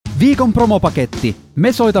Viikon promopaketti.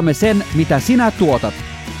 Me soitamme sen, mitä sinä tuotat.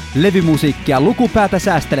 Levymusiikkia lukupäätä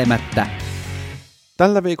säästelemättä.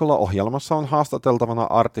 Tällä viikolla ohjelmassa on haastateltavana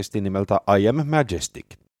artisti nimeltä I Am Majestic.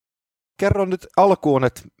 Kerro nyt alkuun,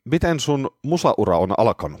 että miten sun musaura on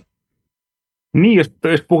alkanut? Niin,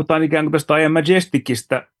 jos puhutaan ikään kuin tästä I Am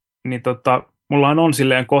Majesticistä, niin mullahan on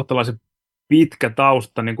silleen kohtalaisen pitkä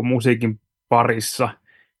tausta niin kuin musiikin parissa.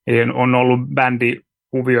 Eli on ollut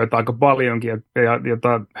bändikuvioita aika paljonkin,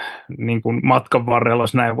 jota niin kuin matkan varrella,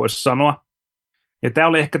 jos näin voisi sanoa. Ja tämä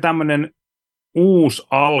oli ehkä tämmöinen uusi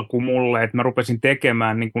alku mulle, että mä rupesin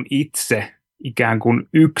tekemään niin kuin itse ikään kuin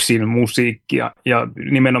yksin musiikkia ja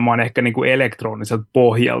nimenomaan ehkä niin kuin elektroniselta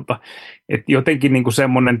pohjalta. Et jotenkin niin kuin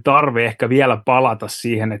semmoinen tarve ehkä vielä palata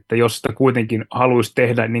siihen, että jos sitä kuitenkin haluaisi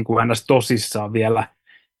tehdä niin kuin ns. Tosissaan vielä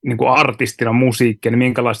niin kuin artistina musiikkia, niin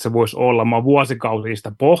minkälaista se voisi olla. Mä oon vuosikausia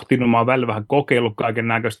sitä pohtinut, mä oon välillä vähän kokeillut kaiken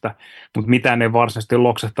näköistä, mutta mitään ei varsinaisesti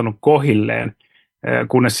loksahtanut kohilleen,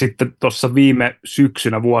 kunnes sitten tuossa viime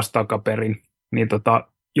syksynä vuosi takaperin, niin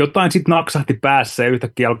jotain sitten naksahti päässä ja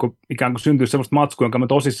yhtäkkiä alkoi ikään kuin syntyä semmoista matskua, jonka mä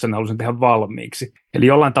tosissaan halusin tehdä valmiiksi. Eli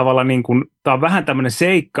jollain tavalla niin kuin, tää on vähän tämmöinen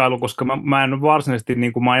seikkailu, koska mä en varsinaisesti,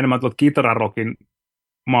 niin kuin mä oon enemmän tuolta kitararokin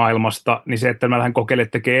maailmasta, niin se, että mä lähden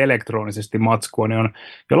kokeilemaan tekemään elektronisesti matskua, niin on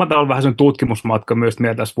jollain tavalla vähän sen tutkimusmatka myös,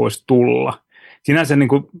 mitä tässä voisi tulla. Sinänsä niin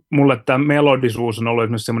kuin mulle tämä melodisuus on ollut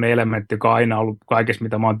esimerkiksi semmoinen elementti, joka on aina ollut kaikessa,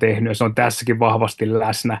 mitä mä oon tehnyt, ja se on tässäkin vahvasti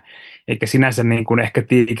läsnä, eikä sinänsä niin kuin ehkä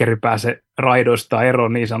tiikeri pääse raidoista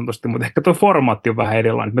eroon niin sanotusti, mutta ehkä tuo formaatti on vähän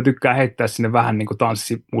erilainen. Mä tykkään heittää sinne vähän niin kuin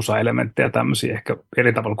tanssimusa-elementtejä tämmöisiä ehkä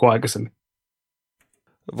eri tavalla kuin aikaisemmin.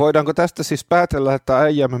 Voidaanko tästä siis päätellä, että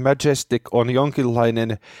I Am Majestic on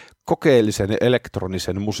jonkinlainen kokeellisen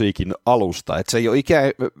elektronisen musiikin alusta, että se ei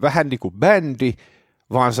ole vähän niin kuin bändi,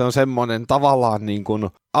 vaan se on semmoinen tavallaan niin kuin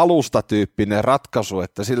alustatyyppinen ratkaisu,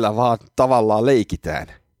 että sillä vaan tavallaan leikitään.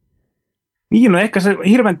 Niin, no ehkä se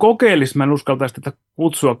hirveän kokeellista mä en uskaltaisi tätä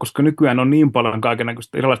kutsua, koska nykyään on niin paljon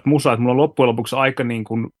kaikennäköistä erilaista musaa, että mulla on loppujen lopuksi aika niin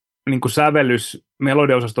kuin sävellys,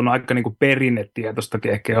 melodiaosasto on aika niin kuin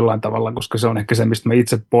perinnetietoistakin ehkä jollain tavalla, koska se on ehkä se, mistä mä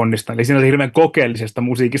itse ponnistan. Eli siinä hirveän kokeellisesta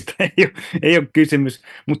musiikista ei ole kysymys,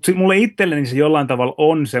 mutta mulle itselleni se jollain tavalla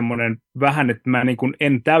on semmoinen vähän, että mä niin kuin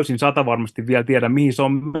en täysin satavarmasti vielä tiedä, mihin se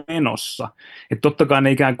on menossa. Että totta kai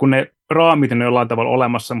ne ikään kuin ne raamit on jollain tavalla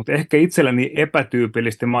olemassa, mutta ehkä itselleni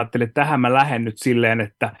epätyypillisesti mä ajattelin, että tähän mä lähden nyt silleen,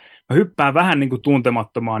 että mä hyppään vähän niin kuin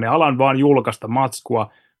tuntemattomaan ja alan vaan julkaista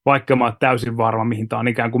matskua, vaikka mä oon täysin varma, mihin tää on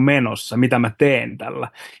ikään kuin menossa, mitä mä teen tällä.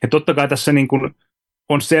 Ja totta kai tässä niin kuin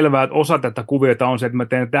on selvää, että osa tätä kuviota on se, että mä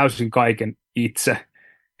teen täysin kaiken itse.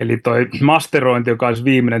 Eli toi masterointi, joka olisi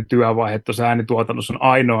viimeinen työvaihe tuossa äänituotannossa, on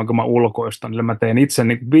ainoa, jonka mä ulkoistan. Eli mä teen itse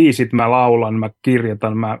niin biisit, mä laulan, mä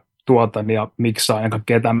kirjoitan, mä tuotan ja miksaan ja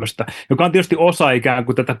kaikkea tämmöistä, joka on tietysti osa ikään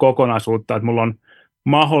kuin tätä kokonaisuutta, että mulla on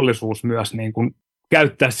mahdollisuus myös niin kuin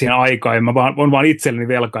käyttää siihen aikaa, ja mä on vaan itselleni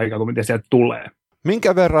velkaa ikään kuin, miten sieltä tulee.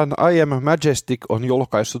 Minkä verran I Am Majestic on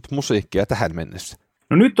julkaissut musiikkia tähän mennessä?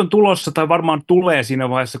 No nyt on tulossa, tai varmaan tulee siinä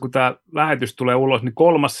vaiheessa, kun tämä lähetys tulee ulos, niin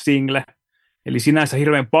 3. single. Eli sinänsä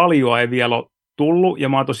hirveän paljon ei vielä ole tullut, ja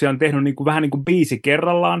mä oon tosiaan tehnyt niin kuin, vähän niin kuin biisi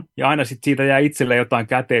kerrallaan, ja aina sit siitä jää itselle jotain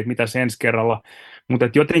käteen, että mitä ensi kerralla. Mutta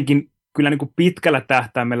jotenkin kyllä niin kuin pitkällä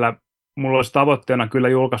tähtäimellä mulla olisi tavoitteena kyllä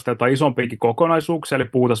julkaista jotain isompiakin kokonaisuuksia, eli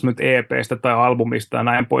puhutaan nyt EP:stä tai albumista ja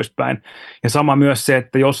näin poispäin. Ja sama myös se,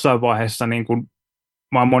 että jossain vaiheessa niin kuin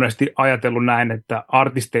mä oon monesti ajatellut näin, että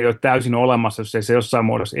artisti ei ole täysin olemassa, jos ei se jossain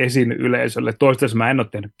muodossa esiinny yleisölle. Toistaiseksi mä en ole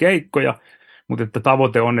tehnyt keikkoja, mutta että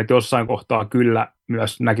tavoite on, että jossain kohtaa kyllä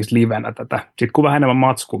myös näkisi livenä tätä. Sitten kun vähän enemmän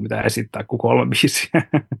matskua, mitä esittää kuin 3 biisiä.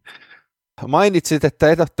 Mainitsit,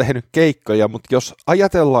 että et ole tehnyt keikkoja, mutta jos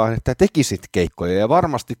ajatellaan, että tekisit keikkoja ja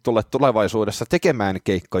varmasti tulet tulevaisuudessa tekemään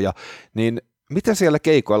keikkoja, niin mitä siellä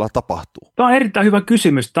keikoilla tapahtuu? Tämä on erittäin hyvä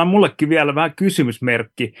kysymys. Tämä on mullekin vielä vähän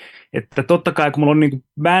kysymysmerkki, että totta kai kun mulla on niin kuin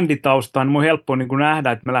bänditausta, niin mun on helppo niin kuin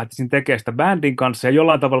nähdä, että mä lähtisin tekemään sitä bändin kanssa, ja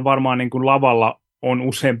jollain tavalla varmaan niin kuin lavalla on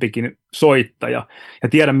useampikin soittaja. Ja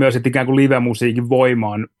tiedän myös, että ikään kuin live-musiikin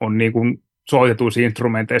voima on niin kuin soitetuissa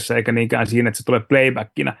instrumenteissa, eikä niinkään siinä, että se tulee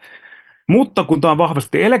playbackinä. Mutta kun tämä on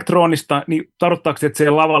vahvasti elektronista, niin tarkoittaako se, että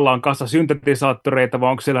siellä lavalla on kassa syntetisaattoreita,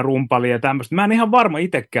 vai onko siellä rumpalia ja tämmöistä? Mä en ihan varma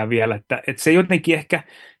itsekään vielä, että se jotenkin ehkä,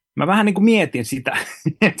 mä vähän niin kuin mietin sitä,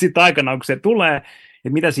 että sitä aikanaan kun se tulee,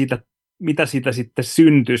 että mitä siitä sitten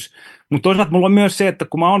syntyisi. Mutta toisaalta mulla on myös se, että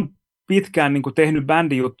kun mä oon pitkään niin kuin tehnyt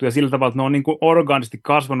bändijuttuja sillä tavalla, että ne on niin kuin orgaanisesti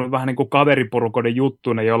kasvanut vähän niin kuin kaveriporukoiden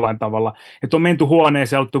juttuina jollain tavalla, että on menty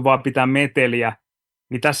huoneeseen ja haluttu vaan pitää meteliä,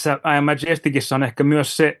 niin tässä I Am Majesticissa on ehkä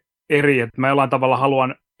myös se eri, että mä jollain tavalla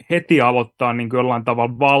haluan heti aloittaa niin kuin jollain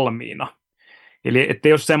tavalla valmiina. Eli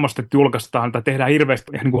ettei ole semmoista, että julkaistaan tai tehdään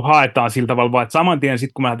hirveästi ja niin kuin haetaan sillä tavalla, vaan että saman tien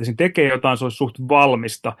sitten kun mä lähtisin tekemään jotain, se olisi suht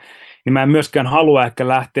valmista, niin mä en myöskään halua ehkä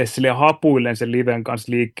lähteä silleen hapuilleen sen liven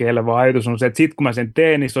kanssa liikkeelle, vaan ajatus on se, että sitten kun mä sen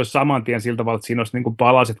teen, niin se olisi saman tien sillä tavalla, että siinä olisi niin kuin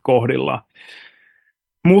palaset kohdillaan.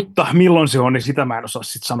 Mutta milloin se on, niin sitä mä en osaa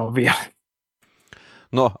sitten sanoa vielä.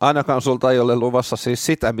 No, ainakaan sulta ei ole luvassa siis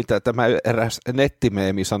sitä, mitä tämä eräs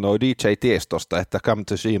nettimeemi sanoi DJ Tiestosta, että come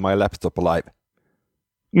to see my laptop live.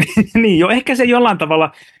 Niin jo, ehkä se jollain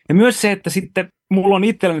tavalla, ja myös se, että sitten mulla on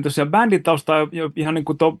itselläni tosiaan bänditausta, ihan niin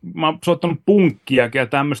kuin mä oon soittanut punkkiakin ja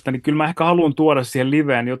tämmöistä, niin kyllä mä ehkä haluan tuoda siihen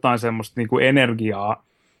liveen jotain semmoista niin kuin energiaa,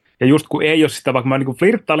 ja just kun ei ole sitä, vaikka mä niin kuin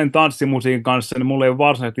flirttailen tanssimusiikin kanssa, niin mulla ei ole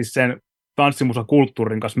varsinaisesti sen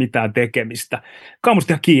tanssimusakulttuurin kanssa mitään tekemistä, joka on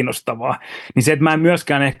musta ihan kiinnostavaa, niin se, että mä en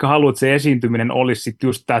myöskään ehkä halua, että se esiintyminen olisi sitten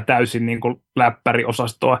just tää täysin niin kuin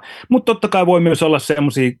läppäriosastoa, mutta totta kai voi myös olla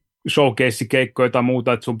semmoisia showcase-keikkoja tai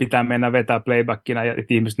muuta, että sun pitää mennä vetää playbackina ja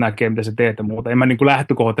että ihmiset näkee, mitä sä teet ja muuta. En mä niin kuin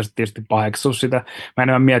lähtökohtaisesti tietysti paheksu sitä. Mä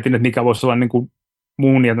enemmän mietin, että mikä voisi olla niin kuin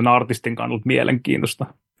muun ja tämän artistin kannalta mielenkiintoista.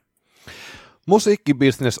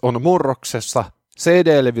 Musiikkibisnes on murroksessa.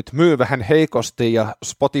 CD-levyt myy vähän heikosti ja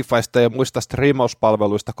Spotifysta ja muista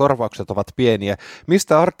striimauspalveluista korvaukset ovat pieniä.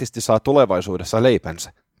 Mistä artisti saa tulevaisuudessa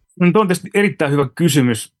leipänsä? No, tuo on tietysti erittäin hyvä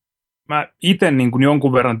kysymys. Mä itse niin kuin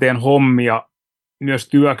jonkun verran teen hommia myös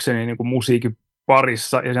työkseni niin kuin musiikin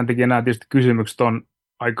parissa, ja sen takia nämä tietysti kysymykset on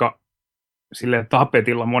aika silleen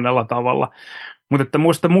tapetilla monella tavalla. Mutta että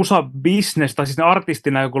muista musa-business, tai siis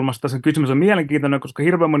artistin näkökulmasta se kysymys on mielenkiintoinen, koska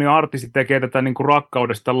hirveän moni artisti tekee tätä niin kuin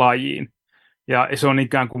rakkaudesta lajiin. Ja se on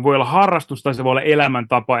ikään kuin, voi olla harrastus tai se voi olla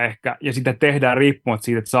elämäntapa ehkä, ja sitä tehdään riippumatta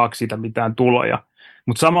siitä, että saako siitä mitään tuloja.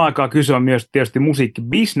 Mutta samaan aikaan kyse on myös tietysti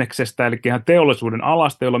musiikkibisneksestä, eli ihan teollisuuden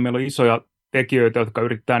alasta, jolla meillä on isoja tekijöitä, jotka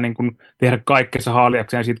yrittää niin kuin tehdä kaikkensa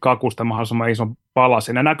haaliakseen siitä kakusta mahdollisimman ison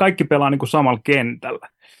palasen. Ja nämä kaikki pelaa niin kuin samalla kentällä.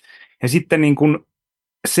 Ja sitten niin kuin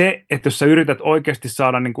se, että jos sä yrität oikeasti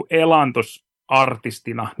saada niin kuin elantos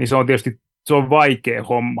artistina, niin se on tietysti vaikea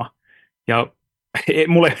homma. Ja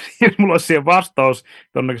mulla on siihen vastaus,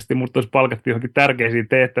 todennäköisesti mut olisi palkattu johonkin tärkeisiin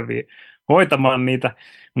tehtäviin hoitamaan niitä,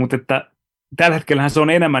 mutta että tällä hetkellähän se on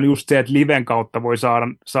enemmän just se, että liven kautta voi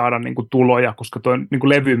saada niin kuin tuloja, koska tuo niin kuin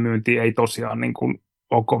levymyynti ei tosiaan niin kuin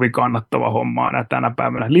ole kovin kannattava hommaa tänä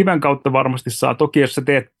päivänä. Liven kautta varmasti saa. Toki jos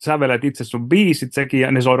sävelet itse sun biisit, sekin,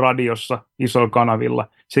 ja ne soi radiossa isoilla kanavilla,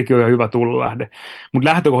 sekin on jo hyvä tulolähde. Mutta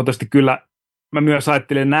lähtökohtaisesti kyllä mä myös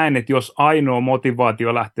ajattelen näin, että jos ainoa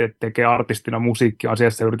motivaatio lähtee tekemään artistina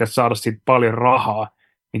musiikkiasiassa ja yrität saada siitä paljon rahaa,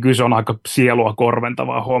 niin kyllä se on aika sielua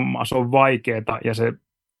korventavaa hommaa. Se on vaikeaa ja se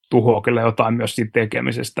tuhoaa kyllä jotain myös siitä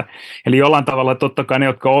tekemisestä. Eli jollain tavalla totta kai ne,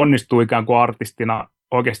 jotka onnistuu ikään kuin artistina,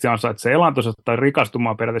 oikeasti ansaitsee elantonsa tai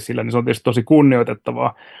rikastumaan periaatteessa sillä, niin se on tietysti tosi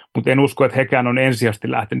kunnioitettavaa, mutta en usko, että hekään on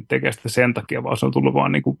ensisijaisesti lähtenyt tekemään sitä sen takia, vaan se on tullut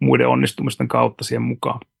vaan niin kuin muiden onnistumisten kautta siihen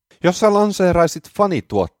mukaan. Jos sä lanseeraisit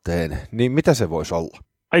fanituotteen, niin mitä se voisi olla?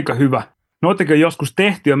 Aika hyvä. No ootteko joskus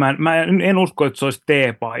tehty, ja mä en usko, että se olisi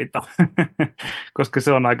teepaita, koska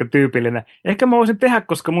se on aika tyypillinen. Ehkä mä voisin tehdä,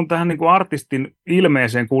 koska mun tähän niin kuin artistin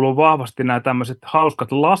ilmeeseen kuuluu vahvasti nämä tämmöiset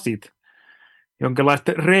hauskat lasit, jonkinlaiset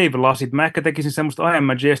rave-lasit. Mä ehkä tekisin semmoista I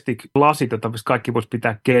Majestic-lasit, jota kaikki voisi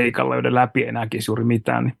pitää keikalla, joiden läpi ei näkisi juuri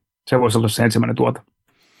mitään, niin se voisi olla se ensimmäinen tuote.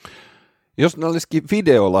 Jos ne olisikin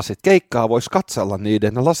videolasit, keikkaa voisi katsella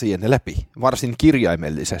niiden lasien läpi, varsin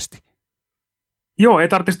kirjaimellisesti. Joo, ei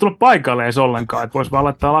tarvitsisi tulla paikalle edes ollenkaan, että voisi vaan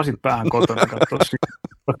laittaa lasit päähän kotona ja katsoa.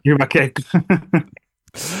 Hyvä keikka.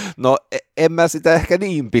 No, en mä sitä ehkä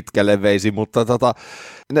niin pitkälle veisi, mutta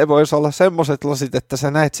ne voisi olla semmoiset lasit, että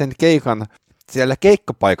sä näet sen keikan siellä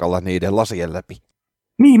keikkapaikalla niiden lasien läpi.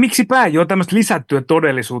 Niin, miksipä ei ole tämmöistä lisättyä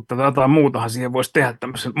todellisuutta tai jotain muutahan siihen voisi tehdä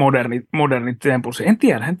tämmöisen moderni tempus. En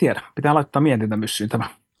tiedä. Pitää laittaa mietintämyssyyn tämä.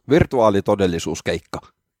 Virtuaalitodellisuuskeikka.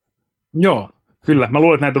 Joo, kyllä. Mä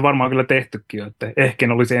luulen, että näitä on varmaan kyllä tehtykin jo, että ehkä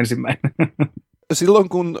en olisi ensimmäinen. Silloin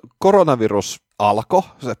kun koronavirus alkoi,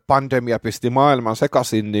 se pandemia pisti maailman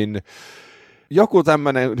sekaisin, niin joku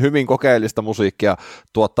tämmöinen hyvin kokeellista musiikkia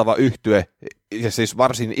tuottava yhtye, ja siis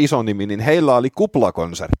varsin iso nimi, niin heillä oli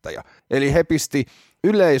kuplakonsertteja. Eli he pisti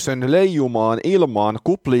yleisön leijumaan ilmaan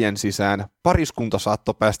kuplien sisään. Pariskunta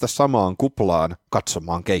saattoi päästä samaan kuplaan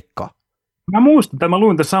katsomaan keikkaa. Mä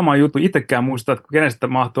luin tämän saman jutun, itsekään muista, että kenestä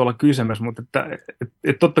mahtoi olla kysymys, mutta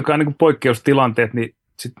että totta kai niin kuin poikkeustilanteet, niin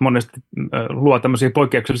sitten monesti luo tämmöisiä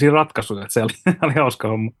poikkeuksellisia ratkaisuja, että se oli hauska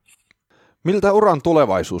homma. Miltä uran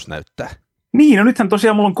tulevaisuus näyttää? Niin, no nythän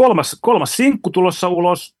tosiaan mulla on kolmas sinkku tulossa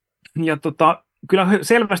ulos, ja kyllä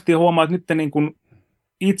selvästi huomaa, että nyt niin kuin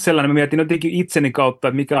itselläni, mä mietin jotenkin itseni kautta,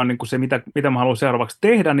 että mikä on niin kuin se, mitä mä haluan seuraavaksi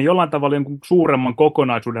tehdä, niin jollain tavalla jonkun suuremman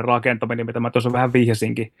kokonaisuuden rakentaminen, mitä mä tuossa vähän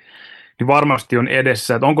vihjasinkin, niin varmasti on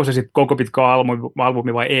edessä, että onko se sitten koko pitkä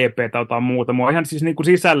albumi vai EP tai jotain muuta. Mua ihan siis niin kuin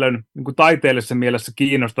sisällön niin kuin taiteellisessa mielessä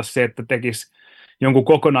kiinnostaa se, että tekisi jonkun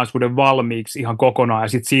kokonaisuuden valmiiksi ihan kokonaan ja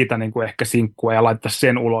sitten siitä niin kuin ehkä sinkkua ja laittaa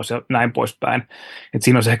sen ulos ja näin poispäin. Että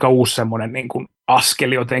siinä on se ehkä uusi semmoinen niin kuin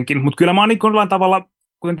askel jotenkin. Mutta kyllä mä oon niin kuin jollain tavalla,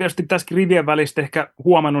 kuten tietysti tässäkin rivien välistä ehkä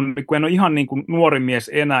huomannut, niin kun en ole ihan niin kuin nuori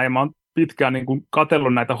mies enää ja mä oon pitkään niin kuin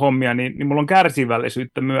katsellut näitä hommia, niin mulla on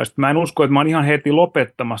kärsivällisyyttä myös. Mä en usko, että mä oon ihan heti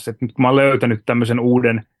lopettamassa, että nyt kun mä oon löytänyt tämmöisen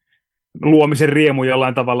uuden luomisen riemu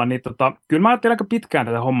jollain tavalla, niin kyllä mä ajattelen aika pitkään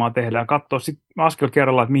tätä hommaa tehdään, katsoa sitten askel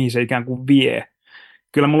kerrallaan, että mihin se ikään kuin vie.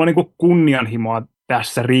 Kyllä mulla on niin kuin kunnianhimoa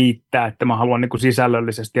tässä riittää, että mä haluan niin kuin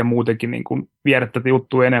sisällöllisesti ja muutenkin niin kuin viedä tätä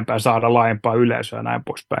juttua enempää, saada laajempaa yleisöä ja näin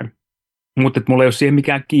poispäin. Mutta mulla ei ole siihen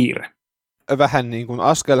mikään kiire. Vähän niin kuin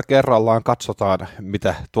askel kerrallaan katsotaan,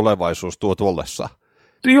 mitä tulevaisuus tuo tullessa.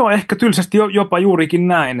 Joo, ehkä tylsästi jopa juurikin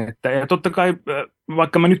näin. Ja totta kai,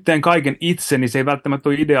 vaikka mä nyt teen kaiken itse, niin se ei välttämättä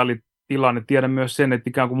ole ideaalitilanne. Tiedän myös sen, että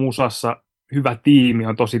ikään kuin musassa hyvä tiimi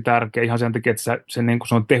on tosi tärkeä. Ihan sen takia, että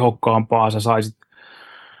se on tehokkaampaa, sä saisit,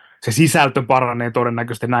 se sisältö paranee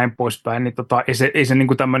todennäköisesti näin poispäin. Niin ei se niin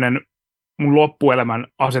kuin tämmöinen mun loppuelämän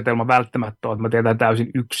asetelma välttämättä ole, että mä tiedän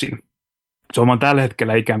täysin yksin. Se on vaan tällä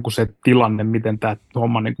hetkellä ikään kuin se tilanne, miten tämä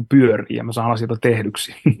homma niin kuin pyörii ja mä saan asioita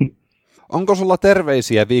tehdyksi. Onko sulla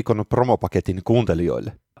terveisiä viikon promopaketin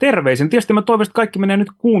kuuntelijoille? Terveisin. Tietysti mä toivon, että kaikki menee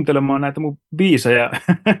nyt kuuntelemaan näitä mun biisejä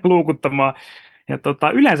luukuttamaan. Ja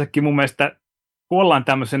yleensäkin mun mielestä, kun ollaan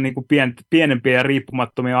tämmöisen niin kuin pienempien ja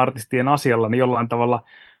riippumattomien artistien asialla, niin jollain tavalla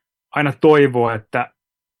aina toivoo, että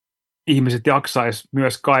ihmiset jaksaisi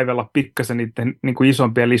myös kaivella pikkasen niiden niin kuin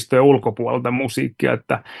isompien listojen ulkopuolelta musiikkia.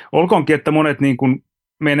 Että olkoonkin, että monet niin kuin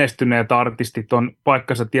menestyneet artistit on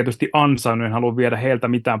paikkansa tietysti ansainnut, en halua viedä heiltä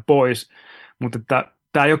mitään pois, mutta että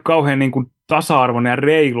tämä ei ole kauhean niin kuin tasa-arvoinen ja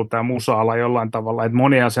reilu tämä musa-ala jollain tavalla, että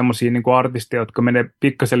monia semmoisia niin kuin artisteja, jotka menee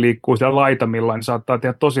pikkasen liikkuu siellä laitamilla, niin saattaa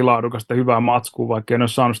tehdä tosi laadukasta hyvää matskua, vaikka en ole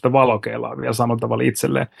saanut sitä valokeilaa vielä samalla tavalla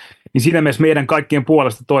itselleen. Niin siinä mielessä meidän kaikkien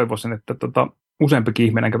puolesta toivoisin, että useampikin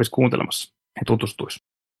ihminen kävisi kuuntelemassa ja tutustuisi.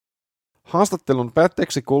 Haastattelun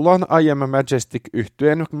päätteeksi kuullaan I Am Majestic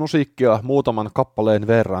 -yhtyeen musiikkia muutaman kappaleen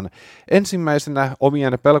verran. Ensimmäisenä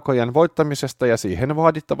omien pelkojen voittamisesta ja siihen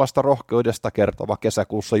vaadittavasta rohkeudesta kertova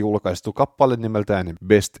kesäkuussa julkaistu kappale nimeltään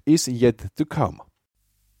Best Is Yet To Come.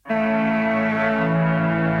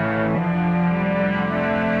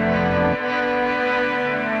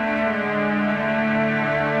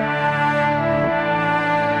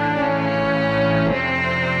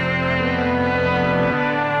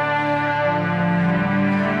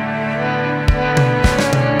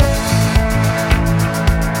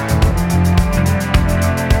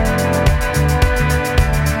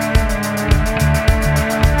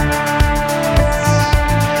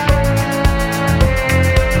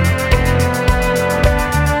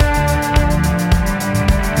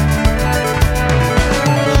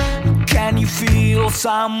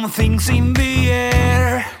 Some things in the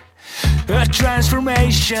air, a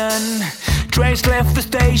transformation, trains left the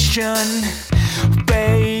station,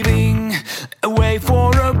 paving a way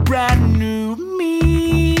for a brand new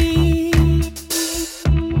me.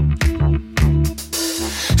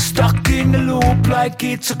 Stuck in a loop like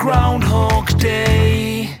it's a Groundhog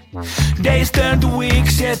Day. Days turn to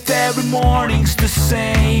weeks, yet every morning's the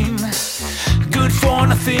same. Good for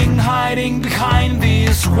nothing, hiding behind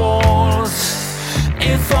these walls.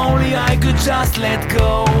 If only I could just let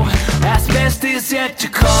go, as best is yet to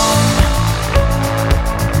come.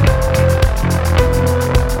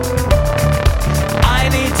 I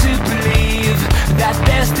need to believe that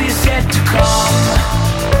best is yet to come.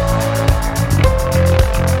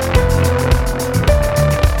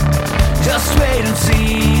 Just wait and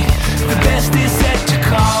see, the best is yet to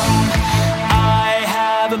come. I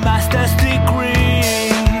have a master's degree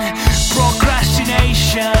in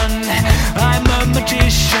procrastination. I'm a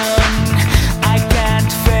magician, I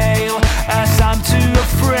can't fail, as I'm too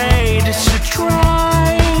afraid to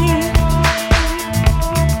try.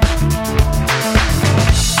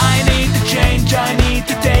 I need to change, I need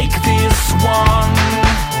to take this one,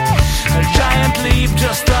 a giant leap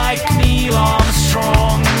just like Neil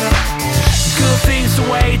Armstrong. Good things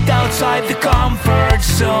await outside the comfort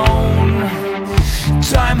zone.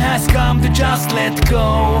 Time has come to just let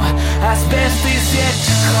go, as best is yet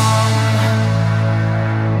to come.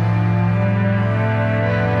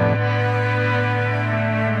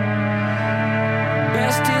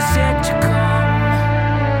 Best is yet to come.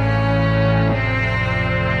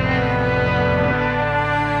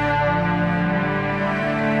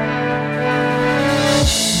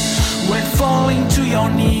 When falling to your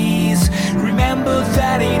knees, remember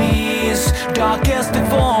that it is darkest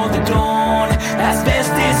before the dawn.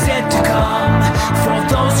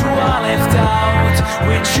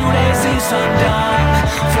 with shoelaces undone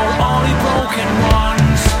for all the broken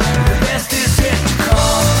ones. The best is yet to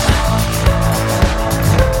come.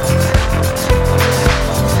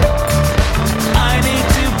 I need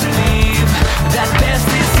to believe that best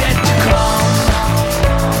is yet to come.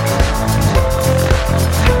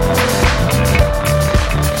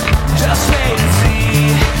 Just wait and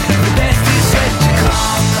see, the best is yet to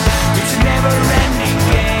come. It's a never-ending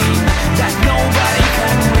game that nobody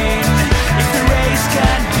can win. If the race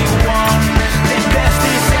can't be won, then best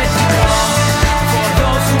is yet to come. For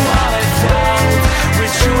those who are left out,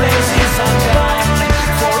 with shoelaces undone,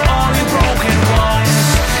 for all the broken ones,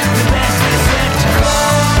 the best is yet to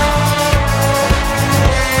come.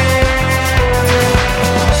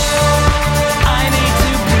 I need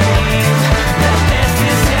to believe that best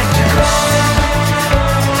is yet to come.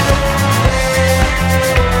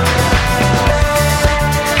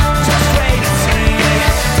 Just wait and see,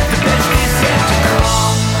 the best is yet to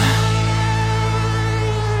come.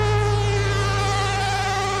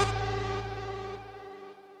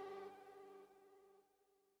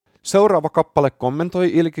 Seuraava kappale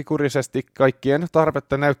kommentoi ilkikurisesti kaikkien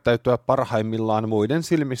tarvetta näyttäytyä parhaimmillaan muiden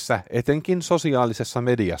silmissä, etenkin sosiaalisessa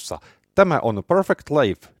mediassa. Tämä on Perfect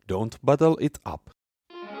Life, Don't Bottle It Up.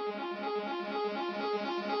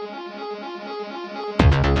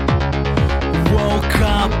 Woke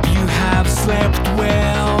up, you have slept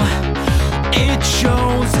well. It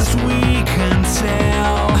shows as we can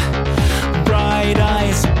tell. Bright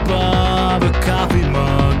eyes above a coffee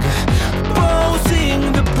mug,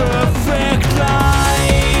 posing the perfect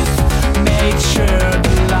life. Made sure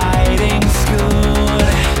the lighting's good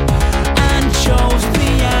and chose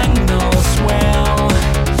the angles well.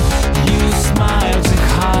 You smile to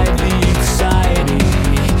hide the anxiety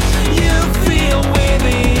you feel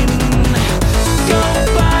within. Don't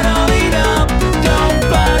bottle it up, don't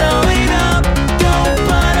bottle it up, don't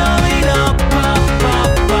bottle it up, pop,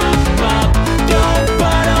 pop, pop, pop. Don't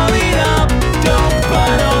bottle it up, don't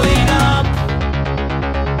bottle it up.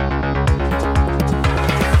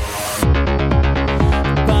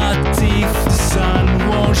 But if the sun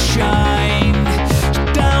won't shine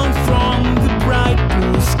down from the bright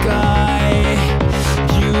blue sky,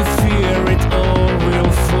 you fear it all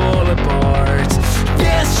will fall apart,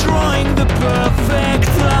 destroying the perfect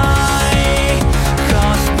lie.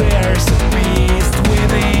 'Cause there's a beast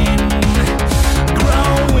within,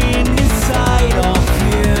 growing inside of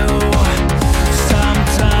you.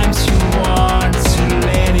 Sometimes you want to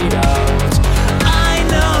let it out, I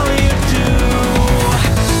know you do.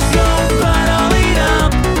 Don't bottle it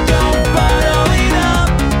up, don't bottle it up,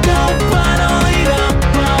 don't bottle it up,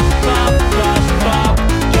 pop, pop, pop, pop.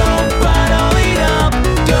 Don't bottle it up,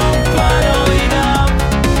 don't bottle it up.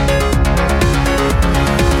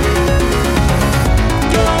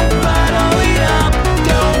 Don't bottle it up,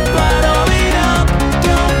 don't bottle it up,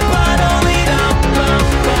 don't bottle it up, pop,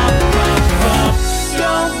 pop, pop, pop.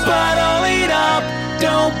 Don't bottle it up,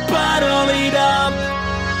 don't bottle it up.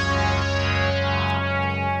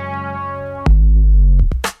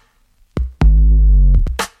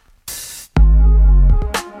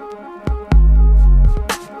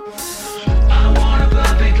 I want a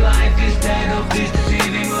perfect life instead of this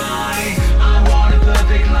deceiving lie. I want a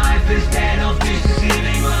perfect life instead of this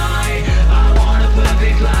deceiving lie. I want a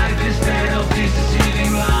perfect life instead of this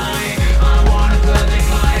deceiving lie. I want a perfect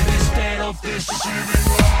life instead of this deceiving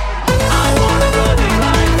lie. I want a perfect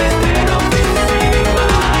life instead of this deceiving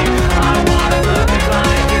lie. I want a perfect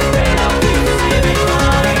life instead of this deceiving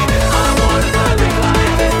lie. I want a perfect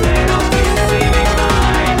life instead of this deceiving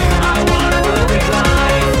lie. I want a perfect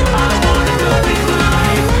life. I want a perfect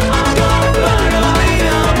life. I don't bottle it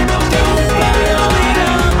up, don't bottle it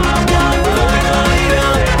up. I want a perfect life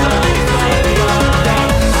up, don't bottle it up.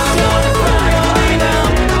 I want a perfect life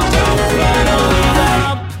up, don't bottle it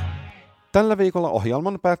up. Tällä viikolla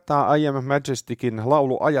ohjelman päättää I Am Majesticin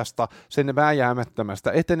laulu ajasta, sen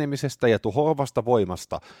vääjäämättömästä etenemisestä ja tuhoavasta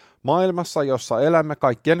voimasta. Maailmassa, jossa elämme,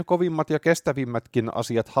 kaikkien kovimmat ja kestävimmätkin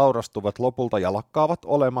asiat haurastuvat lopulta ja lakkaavat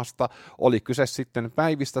olemasta, oli kyse sitten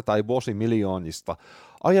päivistä tai vuosimiljoonista.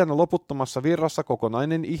 Ajan loputtomassa virrassa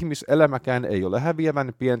kokonainen ihmiselämäkään ei ole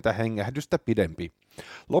häviävän pientä hengähdystä pidempi.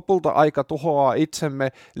 Lopulta aika tuhoaa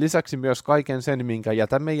itsemme, lisäksi myös kaiken sen, minkä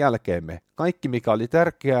jätämme jälkeemme. Kaikki, mikä oli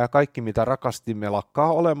tärkeää, kaikki, mitä rakastimme,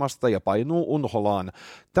 lakkaa olemasta ja painuu unholaan.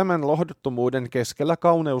 Tämän lohduttomuuden keskellä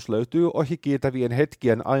kauneus löytyy ohikiitävien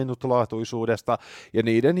hetkien ainutlaatuisuudesta ja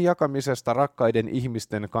niiden jakamisesta rakkaiden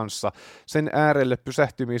ihmisten kanssa, sen äärelle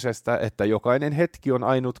pysähtymisestä, että jokainen hetki on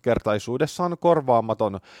ainutkertaisuudessaan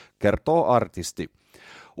korvaamaton, kertoo artisti.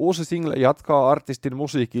 Uusi single jatkaa artistin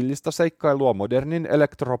musiikillista seikkailua modernin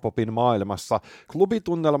elektropopin maailmassa.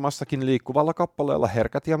 Klubitunnelmassakin liikkuvalla kappaleella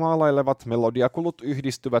herkät ja maalailevat melodiakulut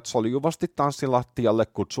yhdistyvät soljuvasti tanssilattialle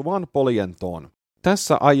kutsuvaan poljentoon.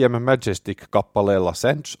 Tässä I Am Majestic-kappaleella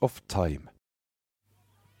Sense of Time.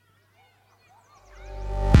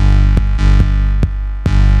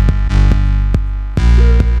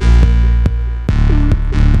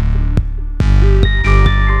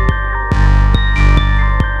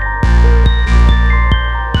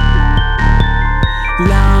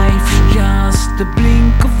 Life's just a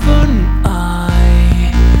blink of an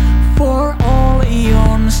eye for all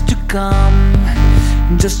eons to come.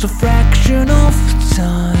 Just a fraction of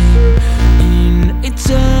time in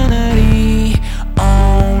eternity.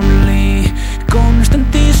 Only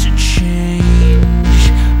constant is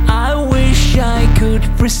change. I wish I could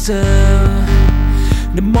preserve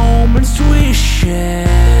the moments we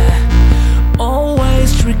share.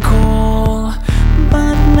 Always recall,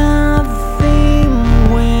 but nothing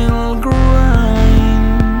will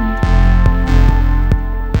grind.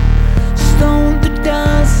 Stone to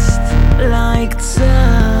dust like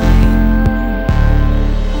time.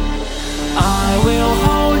 I will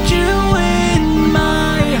hold you in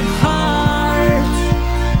my heart,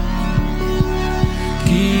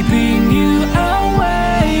 keeping you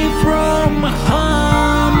away from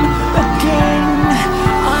harm. Again,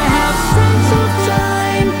 I have sense of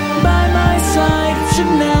time by my side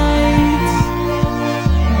tonight.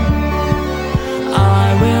 I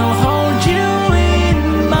will hold you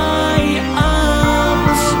in my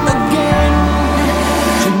arms again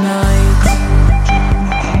tonight.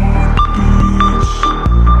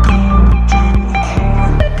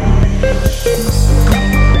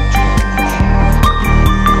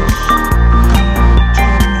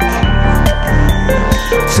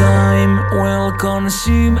 Time will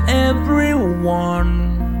consume everyone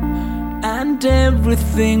and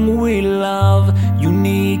everything we love,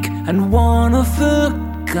 unique and one of a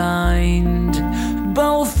kind.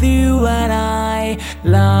 Both you and I,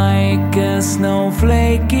 like a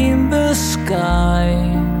snowflake in the sky,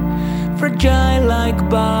 fragile like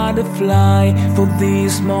butterfly for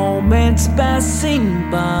these moments passing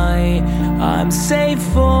by. I'm safe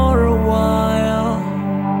for a while.